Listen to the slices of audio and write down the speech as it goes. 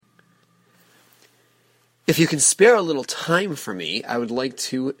If you can spare a little time for me, I would like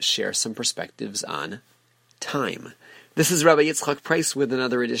to share some perspectives on time. This is Rabbi Yitzchak Price with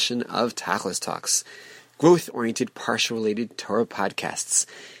another edition of Tachlis Talks, growth-oriented, parsha-related Torah podcasts.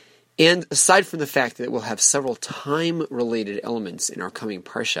 And aside from the fact that we'll have several time-related elements in our coming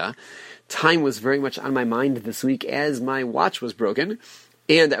parsha, time was very much on my mind this week as my watch was broken,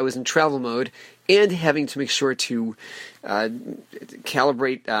 and I was in travel mode, and having to make sure to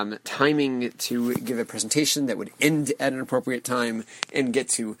calibrate timing to give a presentation that would end at an appropriate time and get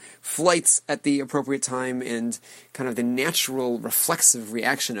to flights at the appropriate time, and kind of the natural reflexive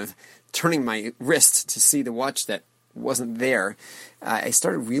reaction of turning my wrist to see the watch that wasn't there. I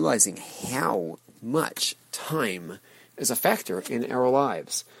started realizing how much time is a factor in our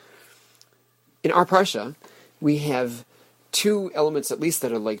lives. In our parsha, we have two elements at least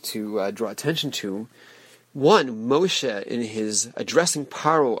that I'd like to draw attention to. One, Moshe in his addressing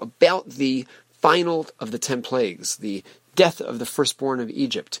Paro about the final of the 10 plagues, the death of the firstborn of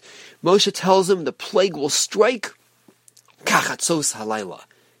Egypt. Moshe tells him the plague will strike kachatzos halayla,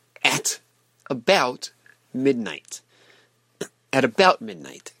 at about midnight. At about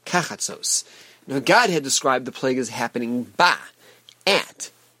midnight, kachatzos. Now God had described the plague as happening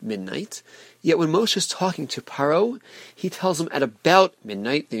at midnight. Yet when Moshe is talking to Paro, he tells him at about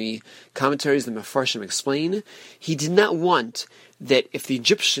midnight. The commentaries, the Mefarshim explain, he did not want that if the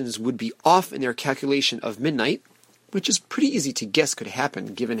Egyptians would be off in their calculation of midnight, which is pretty easy to guess could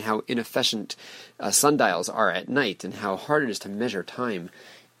happen given how inefficient sundials are at night and how hard it is to measure time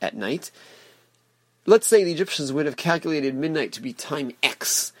at night. Let's say the Egyptians would have calculated midnight to be time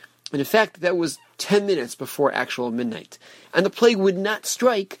X. And in fact, that was 10 minutes before actual midnight. And the plague would not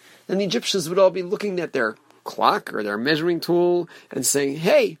strike, and the Egyptians would all be looking at their clock or their measuring tool and saying,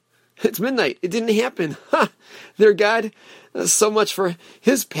 hey, it's midnight. It didn't happen. Ha! Their God, so much for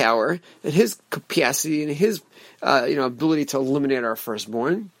his power and his capacity and his ability to eliminate our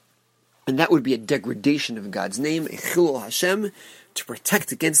firstborn. And that would be a degradation of God's name, a chilul Hashem. To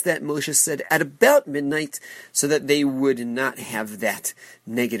protect against that, Moshe said at about midnight so that they would not have that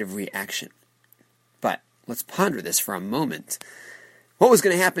negative reaction. But let's ponder this for a moment. What was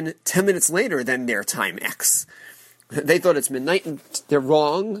going to happen 10 minutes later than their time X? They thought it's midnight, and they're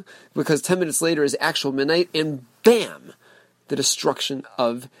wrong, because 10 minutes later is actual midnight, and bam! The destruction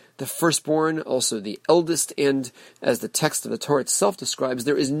of the firstborn, also the eldest, and as the text of the Torah itself describes,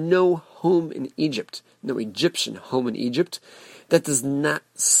 there is no home in Egypt, no Egyptian home in Egypt, that does not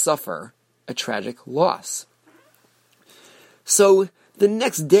suffer a tragic loss. So the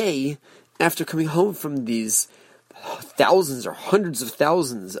next day, after coming home from these thousands or hundreds of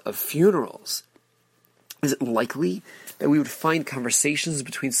thousands of funerals, is it likely that we would find conversations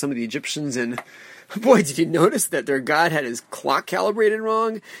between some of the Egyptians and, boy, did you notice that their God had his clock calibrated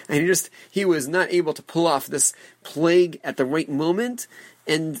wrong, and he was not able to pull off this plague at the right moment?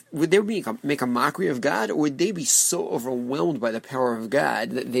 And would they make a mockery of God, or would they be so overwhelmed by the power of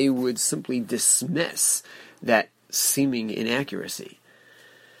God that they would simply dismiss that seeming inaccuracy?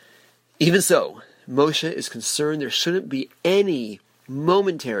 Even so, Moshe is concerned there shouldn't be any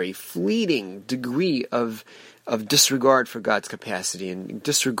momentary, fleeting degree of disregard for God's capacity and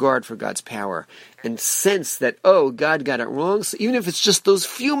disregard for God's power, and sense that, oh, God got it wrong. So even if it's just those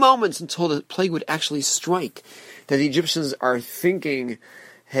few moments until the plague would actually strike, that the Egyptians are thinking,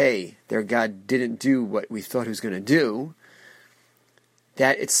 hey, their God didn't do what we thought he was going to do,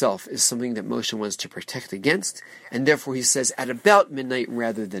 that itself is something that Moshe wants to protect against, and therefore he says at about midnight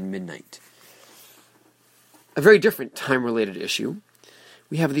rather than midnight. A very different time-related issue.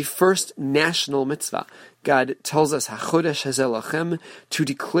 We have the first national mitzvah. God tells us, HaChodesh Hazeh Lachem, to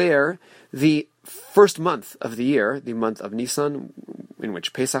declare the first month of the year, the month of Nisan, in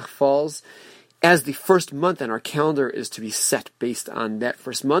which Pesach falls, as the first month, and our calendar is to be set based on that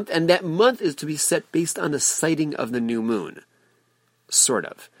first month, and that month is to be set based on the sighting of the new moon. Sort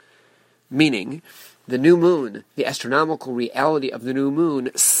of. Meaning, the new moon, the astronomical reality of the new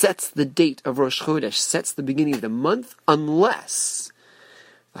moon, sets the date of Rosh Chodesh, sets the beginning of the month, unless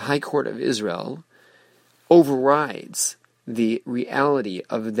the High Court of Israel overrides the reality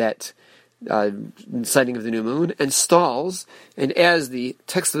of that sighting of the new moon and stalls, and as the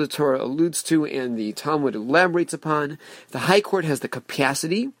text of the Torah alludes to and the Talmud elaborates upon, the High Court has the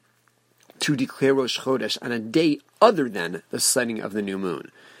capacity to declare Rosh Chodesh on a day other than the sighting of the new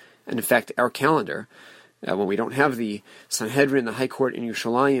moon. And in fact, our calendar when we don't have the Sanhedrin, the High Court in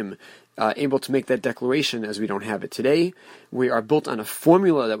Yerushalayim, able to make that declaration as we don't have it today. We are built on a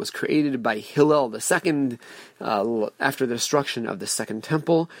formula that was created by Hillel II after the destruction of the Second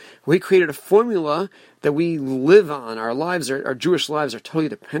Temple. We created a formula that we live on. Our lives, our Jewish lives, are totally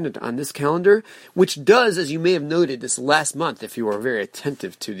dependent on this calendar, which does, as you may have noted this last month, if you were very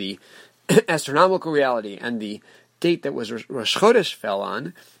attentive to the astronomical reality and the date that was Rosh Chodesh fell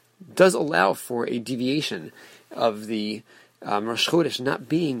on, does allow for a deviation of the Rosh Chodesh not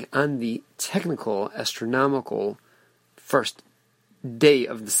being on the technical astronomical first day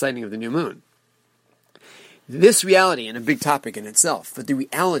of the sighting of the new moon. This reality, and a big topic in itself, but the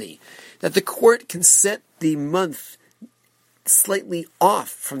reality that the court can set the month slightly off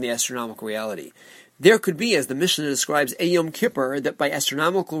from the astronomical reality. There could be, as the Mishnah describes, a Yom Kippur that by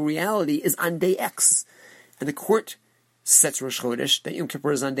astronomical reality is on day X, and the court sets Rosh Chodesh that Yom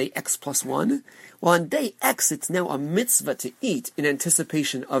Kippur is on day X plus 1. Well, on day X, it's now a mitzvah to eat in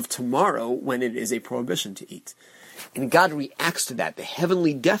anticipation of tomorrow when it is a prohibition to eat. And God reacts to that. The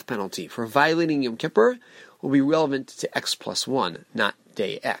heavenly death penalty for violating Yom Kippur will be relevant to X plus 1, not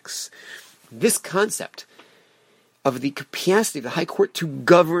day X. This concept of the capacity of the High Court to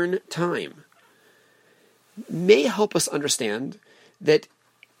govern time may help us understand that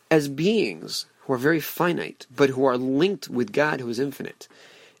as beings who are very finite, but who are linked with God who is infinite,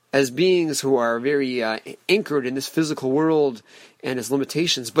 as beings who are very anchored in this physical world and its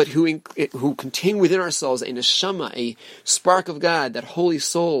limitations, but who contain within ourselves a neshama, a spark of God, that holy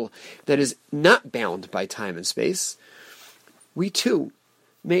soul that is not bound by time and space, we too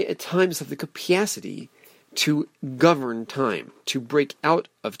may at times have the capacity to govern time, to break out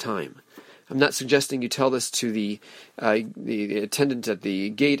of time. I'm not suggesting you tell this to the attendant at the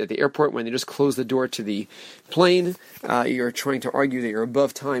gate at the airport when they just close the door to the plane. You're trying to argue that you're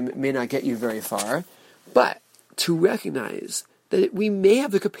above time. It may not get you very far. But to recognize that we may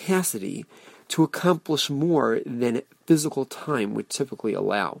have the capacity to accomplish more than physical time would typically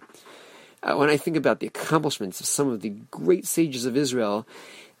allow. When I think about the accomplishments of some of the great sages of Israel,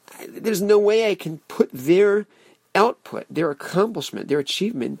 there's no way I can put their output, their accomplishment, their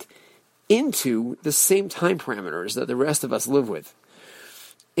achievement into the same time parameters that the rest of us live with.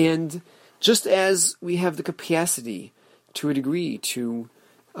 And just as we have the capacity to a degree to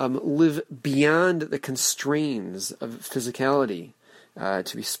live beyond the constraints of physicality,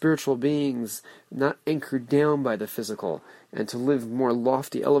 to be spiritual beings not anchored down by the physical, and to live more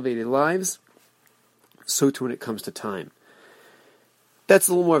lofty, elevated lives, so too when it comes to time. That's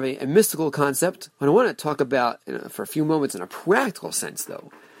a little more of a mystical concept. What I want to talk about for a few moments in a practical sense, though,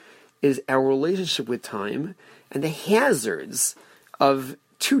 is our relationship with time and the hazards of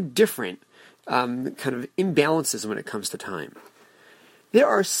two different kind of imbalances when it comes to time. There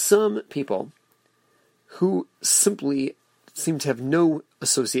are some people who simply seem to have no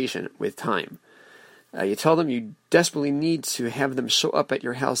association with time. You tell them you desperately need to have them show up at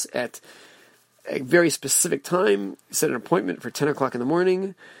your house at a very specific time. You set an appointment for 10 o'clock in the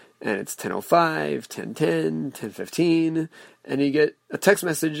morning, and it's 10:05, 10:10, 10:15, and you get a text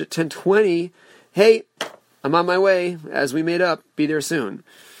message at 10:20, hey, I'm on my way, as we made up, be there soon.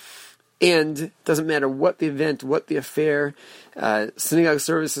 And it doesn't matter what the event, what the affair, synagogue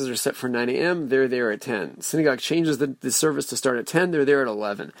services are set for 9 a.m., they're there at 10. Synagogue changes the service to start at 10, they're there at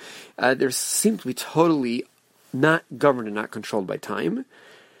 11. They're simply totally not governed and not controlled by time.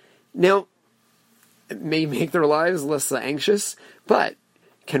 Now, it may make their lives less anxious, but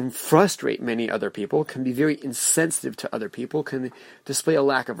can frustrate many other people, can be very insensitive to other people, can display a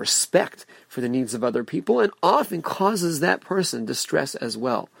lack of respect for the needs of other people, and often causes that person distress as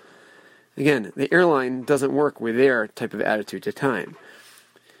well. Again, the airline doesn't work with their type of attitude to time.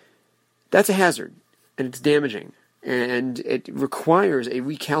 That's a hazard, and it's damaging, and it requires a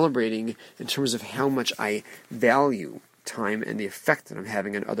recalibrating in terms of how much I value time and the effect that I'm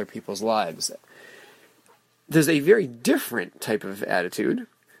having on other people's lives. There's a very different type of attitude,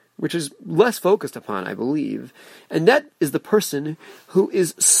 which is less focused upon, I believe, and that is the person who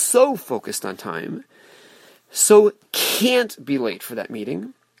is so focused on time, so can't be late for that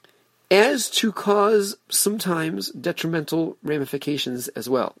meeting, as to cause sometimes detrimental ramifications as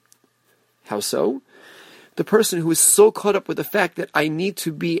well. How so? The person who is so caught up with the fact that I need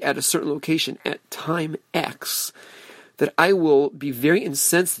to be at a certain location at time X, that I will be very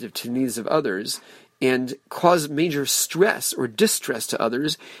insensitive to the needs of others and cause major stress or distress to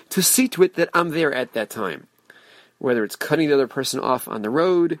others to see to it that I'm there at that time. Whether it's cutting the other person off on the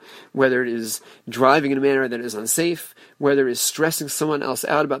road, whether it is driving in a manner that is unsafe, whether it is stressing someone else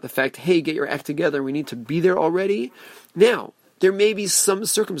out about the fact, hey, get your act together, we need to be there already. Now, There may be some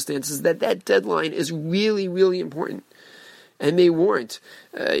circumstances that deadline is really, really important and may warrant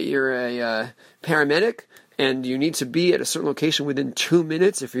you're a paramedic and you need to be at a certain location within 2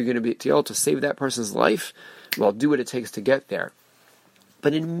 minutes if you're going to be able to save that person's life. Well, do what it takes to get there.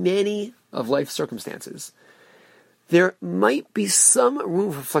 But in many of life circumstances, there might be some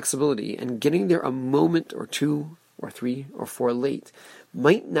room for flexibility, and getting there a moment or 2 or 3 or 4 late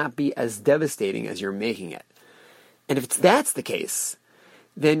might not be as devastating as you're making it. And if that's the case,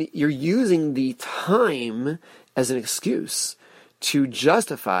 then you're using the time as an excuse to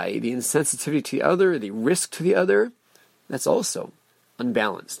justify the insensitivity to the other, the risk to the other. That's also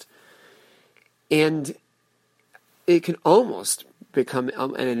unbalanced. And it can almost become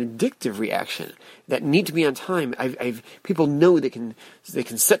an addictive reaction that need to be on time. People know they can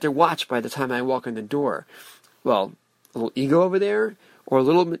set their watch by the time I walk in the door. Well, a little ego over there, or a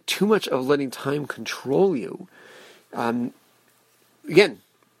little bit too much of letting time control you. Again,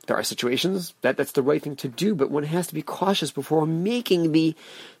 there are situations that's the right thing to do, but one has to be cautious before making the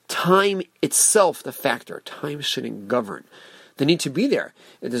time itself the factor. Time shouldn't govern. The need to be there.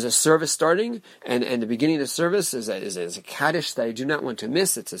 If there's a service starting, and the beginning of the service is a Kaddish that I do not want to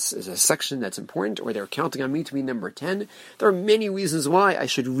miss. It's a section that's important, or they're counting on me to be number 10. There are many reasons why I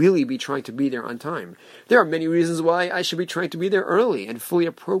should really be trying to be there on time. There are many reasons why I should be trying to be there early and fully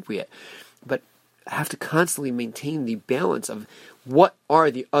appropriate. But I have to constantly maintain the balance of what are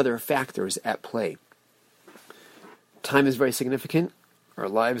the other factors at play. Time is very significant. Our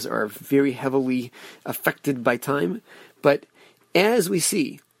lives are very heavily affected by time. But as we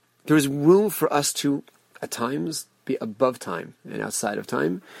see, there is room for us to, at times, be above time and outside of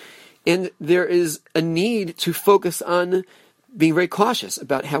time. And there is a need to focus on being very cautious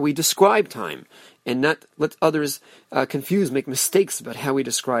about how we describe time and not let others make mistakes about how we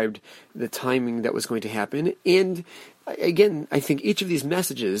described the timing that was going to happen. And again, I think each of these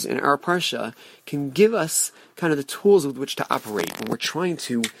messages in our Parsha can give us kind of the tools with which to operate when we're trying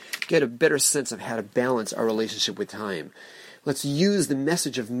to get a better sense of how to balance our relationship with time. Let's use the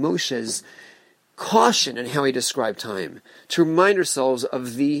message of Moshe's caution in how he described time to remind ourselves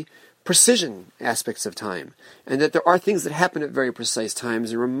of the precision aspects of time, and that there are things that happen at very precise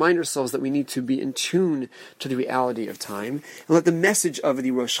times, and remind ourselves that we need to be in tune to the reality of time, and let the message of the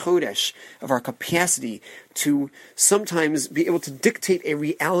Rosh Chodesh, of our capacity to sometimes be able to dictate a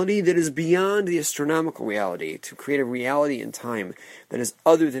reality that is beyond the astronomical reality, to create a reality in time that is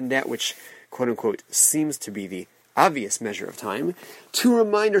other than that which, quote-unquote, seems to be the obvious measure of time, to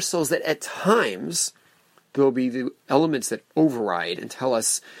remind ourselves that at times there will be the elements that override and tell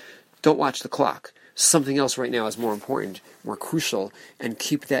us, don't watch the clock. Something else right now is more important, more crucial, and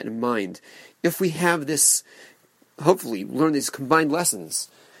keep that in mind. If we have this, hopefully, learn these combined lessons,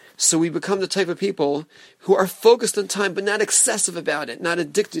 so we become the type of people who are focused on time, but not excessive about it, not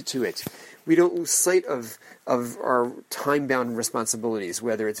addicted to it. We don't lose sight of our time-bound responsibilities,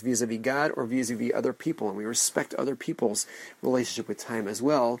 whether it's vis-a-vis God or vis-a-vis other people, and we respect other people's relationship with time as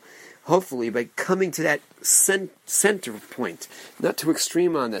well. Hopefully, by coming to that center point, not too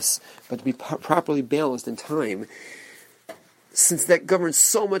extreme on this, but to be properly balanced in time, since that governs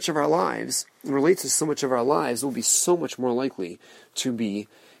so much of our lives, and relates to so much of our lives, we'll be so much more likely to be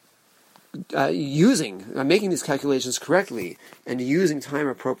making these calculations correctly, and using time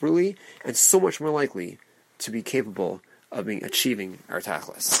appropriately, and so much more likely to be capable of achieving our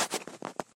tachlis.